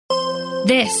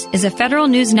This is a Federal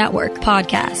News Network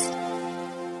podcast.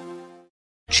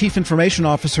 Chief information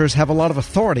officers have a lot of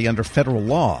authority under federal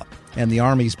law, and the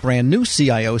Army's brand new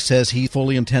CIO says he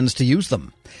fully intends to use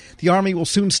them. The Army will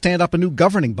soon stand up a new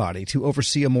governing body to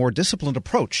oversee a more disciplined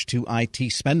approach to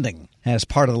IT spending. As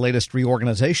part of the latest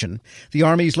reorganization, the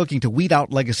Army is looking to weed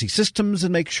out legacy systems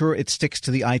and make sure it sticks to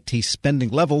the IT spending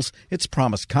levels it's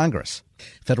promised Congress.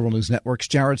 Federal News Network's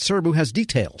Jared Serbu has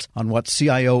details on what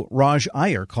CIO Raj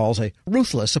Iyer calls a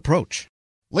ruthless approach.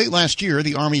 Late last year,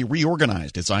 the Army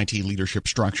reorganized its IT leadership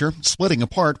structure, splitting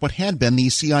apart what had been the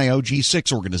CIO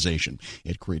G6 organization.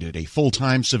 It created a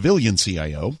full-time civilian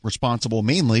CIO, responsible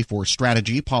mainly for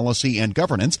strategy, policy, and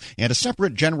governance, and a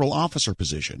separate general officer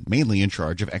position, mainly in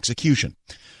charge of execution.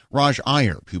 Raj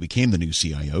Iyer, who became the new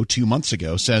CIO 2 months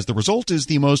ago, says the result is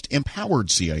the most empowered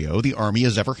CIO the Army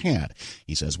has ever had.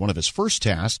 He says one of his first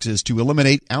tasks is to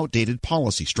eliminate outdated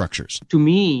policy structures. To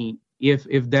me, if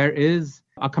there is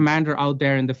a commander out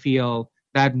there in the field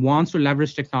that wants to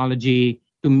leverage technology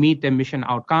to meet their mission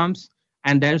outcomes,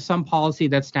 and there's some policy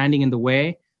that's standing in the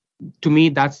way, to me,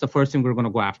 that's the first thing we're going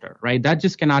to go after, right? That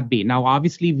just cannot be. Now,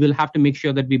 obviously, we'll have to make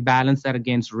sure that we balance that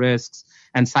against risks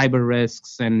and cyber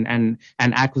risks and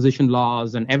acquisition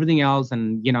laws and everything else,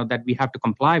 and that we have to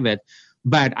comply with.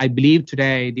 But I believe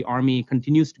today the Army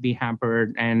continues to be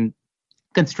hampered and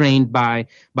constrained by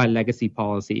legacy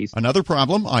policies. Another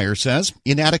problem, Iyer says,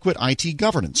 inadequate IT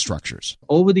governance structures.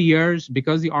 Over the years,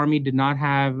 because the Army did not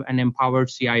have an empowered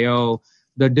CIO,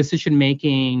 the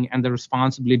decision-making and the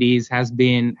responsibilities has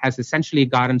essentially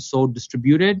gotten so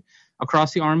distributed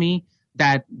across the Army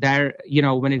that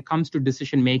when it comes to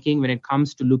decision-making, when it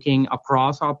comes to looking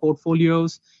across our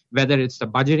portfolios, whether it's the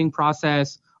budgeting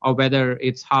process or whether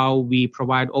it's how we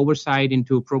provide oversight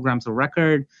into programs of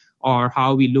record, or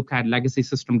how we look at legacy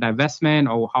system divestment,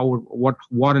 or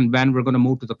what and when we're going to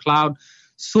move to the cloud.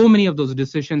 So many of those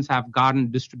decisions have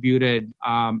gotten distributed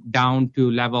down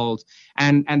to levels.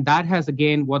 And that has,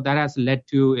 again, what that has led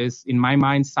to is, in my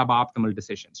mind, suboptimal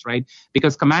decisions, right?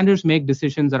 Because commanders make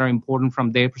decisions that are important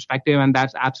from their perspective, and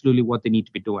that's absolutely what they need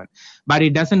to be doing. But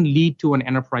it doesn't lead to an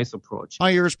enterprise approach.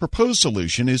 Iyer's proposed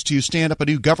solution is to stand up a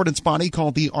new governance body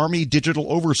called the Army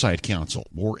Digital Oversight Council,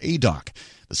 or ADOC.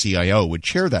 The CIO would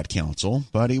chair that council,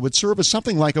 but it would serve as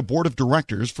something like a board of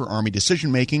directors for Army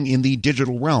decision-making in the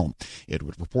digital realm. It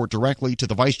would report directly to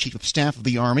the Vice Chief of Staff of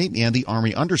the Army and the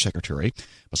Army Undersecretary.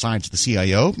 Besides the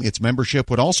CIO, its membership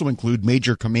would also include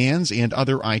major commands and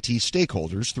other IT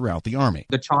stakeholders throughout the Army.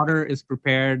 The charter is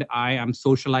prepared. I am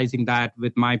socializing that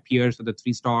with my peers at the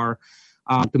 3-star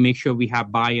to make sure we have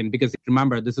buy-in, because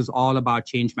remember, this is all about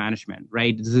change management,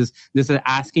 right? This is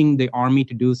asking the Army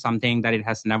to do something that it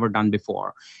has never done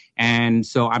before. And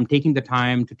so I'm taking the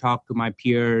time to talk to my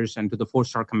peers and to the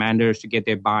 4-star commanders to get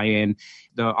their buy-in.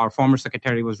 Our former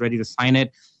secretary was ready to sign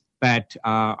it, but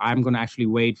I'm going to actually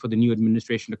wait for the new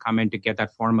administration to come in to get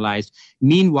that formalized.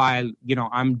 Meanwhile,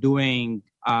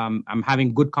 I'm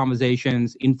having good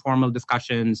conversations, informal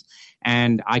discussions,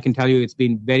 and I can tell you it's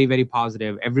been very, very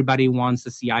positive. Everybody wants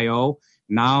the CIO.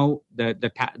 Now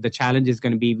the challenge is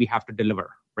going to be we have to deliver,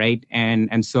 right?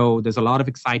 And so there's a lot of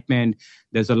excitement,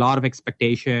 there's a lot of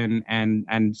expectation,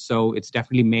 and so it's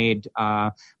definitely made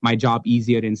my job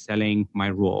easier in selling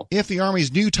my role. If the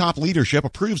Army's new top leadership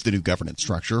approves the new governance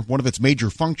structure, one of its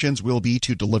major functions will be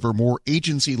to deliver more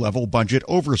agency-level budget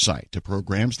oversight to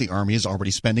programs the Army is already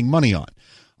spending money on.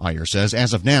 Iyer says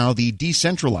as of now, the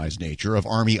decentralized nature of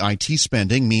Army IT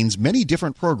spending means many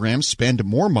different programs spend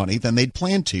more money than they'd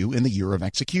planned to in the year of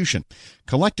execution.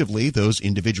 Collectively, those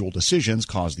individual decisions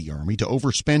cause the Army to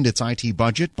overspend its IT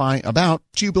budget by about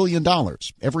 $2 billion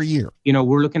every year.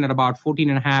 We're looking at about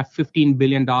 $14.5–15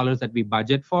 billion that we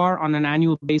budget for on an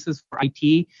annual basis for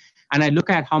IT. And I look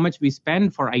at how much we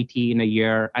spend for IT in a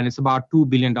year, and it's about $2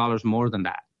 billion more than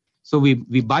that. So we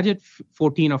budget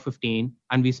 14 or 15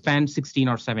 and we spend 16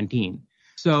 or 17.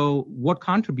 So what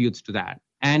contributes to that?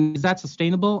 And is that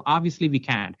sustainable? Obviously we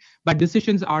can't. But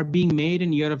decisions are being made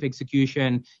in year of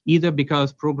execution, either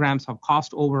because programs have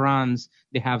cost overruns,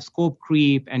 they have scope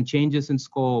creep and changes in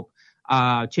scope,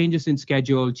 changes in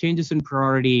schedule, changes in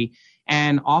priority.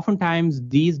 And oftentimes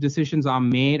these decisions are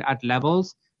made at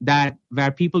levels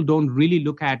where people don't really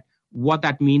look at what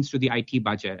that means to the IT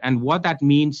budget and what that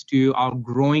means to our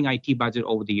growing IT budget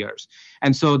over the years.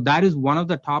 And so that is one of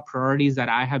the top priorities that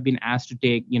I have been asked to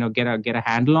take, get a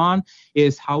handle on,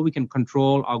 is how we can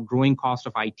control our growing cost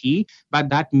of IT. But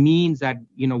that means that,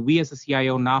 we as a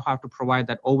CIO now have to provide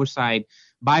that oversight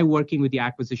by working with the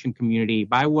acquisition community,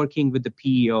 by working with the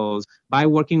PEOs, by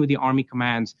working with the Army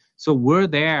commands. So we're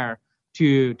there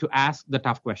to ask the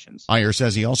tough questions. Iyer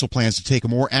says he also plans to take a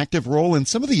more active role in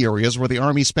some of the areas where the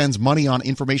Army spends money on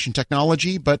information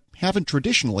technology but haven't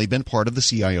traditionally been part of the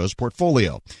CIO's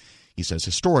portfolio. He says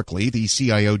historically, the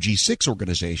CIO G6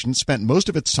 organization spent most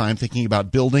of its time thinking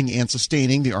about building and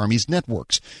sustaining the Army's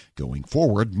networks. Going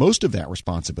forward, most of that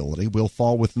responsibility will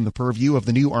fall within the purview of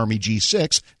the new Army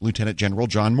G6, Lieutenant General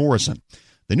John Morrison.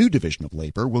 The new division of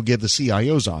labor will give the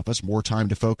CIO's office more time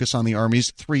to focus on the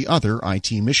Army's 3 other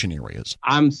IT mission areas.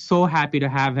 I'm so happy to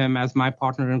have him as my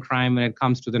partner in crime when it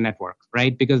comes to the network,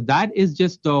 right? Because that is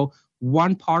just the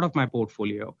one part of my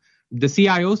portfolio. The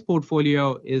CIO's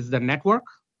portfolio is the network,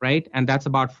 right? And that's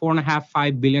about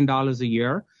 $4.5 billion a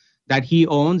year that he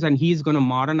owns, and he's going to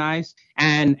modernize.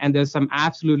 And there's some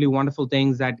absolutely wonderful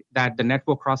things that the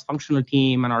network cross-functional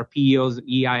team and our PEOs,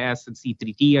 EIS and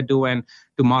C3T are doing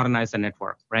to modernize the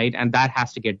network, right? And that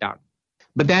has to get done.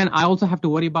 But then I also have to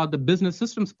worry about the business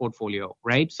systems portfolio,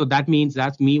 right? So that means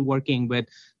that's me working with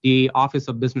the Office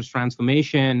of Business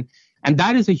Transformation. And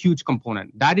that is a huge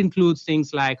component. That includes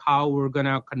things like how we're going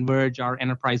to converge our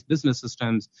enterprise business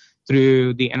systems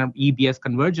through the EBS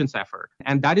convergence effort.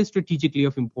 And that is strategically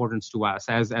of importance to us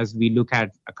as we look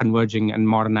at converging and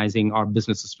modernizing our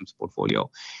business systems portfolio.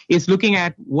 It's looking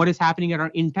at what is happening at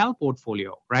our Intel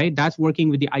portfolio, right? That's working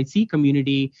with the IC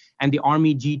community and the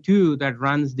Army G2 that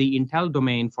runs the Intel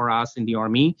domain for us in the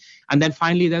Army. And then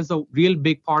finally, there's a real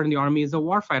big part in the Army is the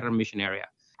warfighter mission area.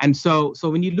 And so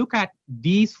when you look at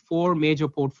these 4 major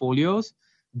portfolios,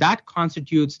 that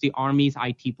constitutes the Army's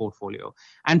IT portfolio.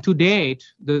 And to date,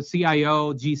 the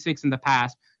CIO G6 in the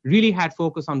past really had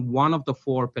focused on one of the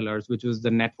 4 pillars, which was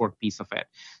the network piece of it.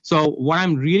 So what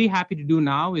I'm really happy to do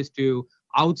now is to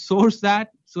outsource that,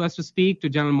 so as to speak, to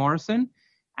General Morrison.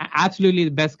 Absolutely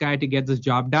the best guy to get this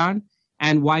job done.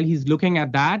 And while he's looking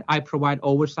at that, I provide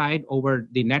oversight over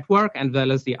the network as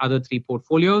well as the other 3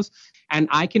 portfolios. And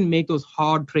I can make those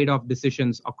hard trade-off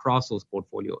decisions across those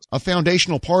portfolios. A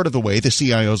foundational part of the way the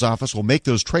CIO's office will make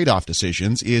those trade-off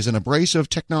decisions is an embrace of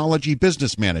technology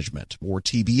business management, or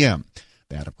TBM.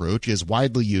 That approach is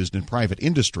widely used in private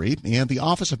industry, and the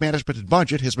Office of Management and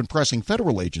Budget has been pressing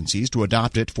federal agencies to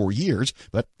adopt it for years,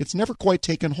 but it's never quite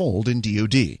taken hold in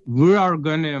DoD. We are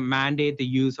going to mandate the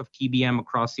use of TBM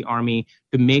across the Army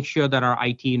to make sure that our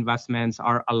IT investments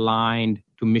are aligned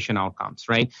to mission outcomes,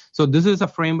 right? So this is a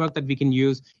framework that we can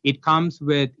use. It comes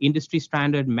with industry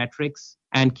standard metrics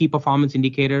and key performance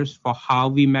indicators for how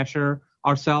we measure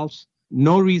ourselves.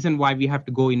 No reason why we have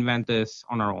to go invent this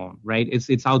on our own, right?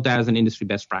 It's out there as an industry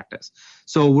best practice.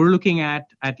 So we're looking at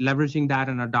leveraging that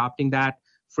and adopting that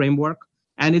framework.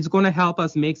 And it's going to help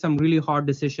us make some really hard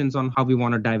decisions on how we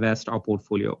want to divest our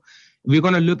portfolio. We're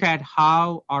going to look at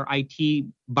how our IT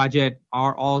budget,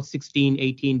 are all $16,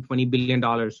 $18, $20 billion,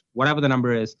 whatever the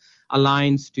number is,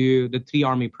 aligns to the 3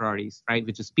 Army priorities, right?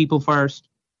 Which is people first,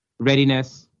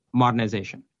 readiness,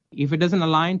 modernization. If it doesn't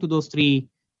align to those 3,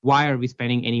 why are we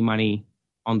spending any money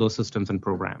on those systems and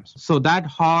programs? So that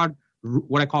hard,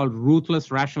 what I call ruthless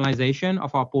rationalization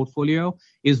of our portfolio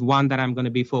is one that I'm going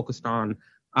to be focused on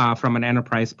from an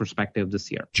enterprise perspective this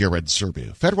year. Jared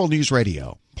Serbu, Federal News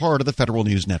Radio, part of the Federal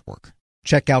News Network.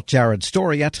 Check out Jared's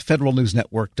story at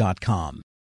federalnewsnetwork.com.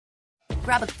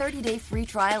 Grab a 30-day free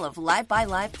trial of Live by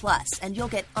Live Plus, and you'll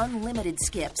get unlimited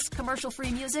skips,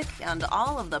 commercial-free music, and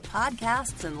all of the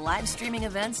podcasts and live streaming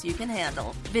events you can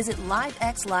handle. Visit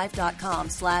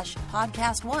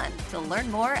livexlive.com/podcast1 to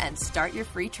learn more and start your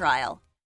free trial.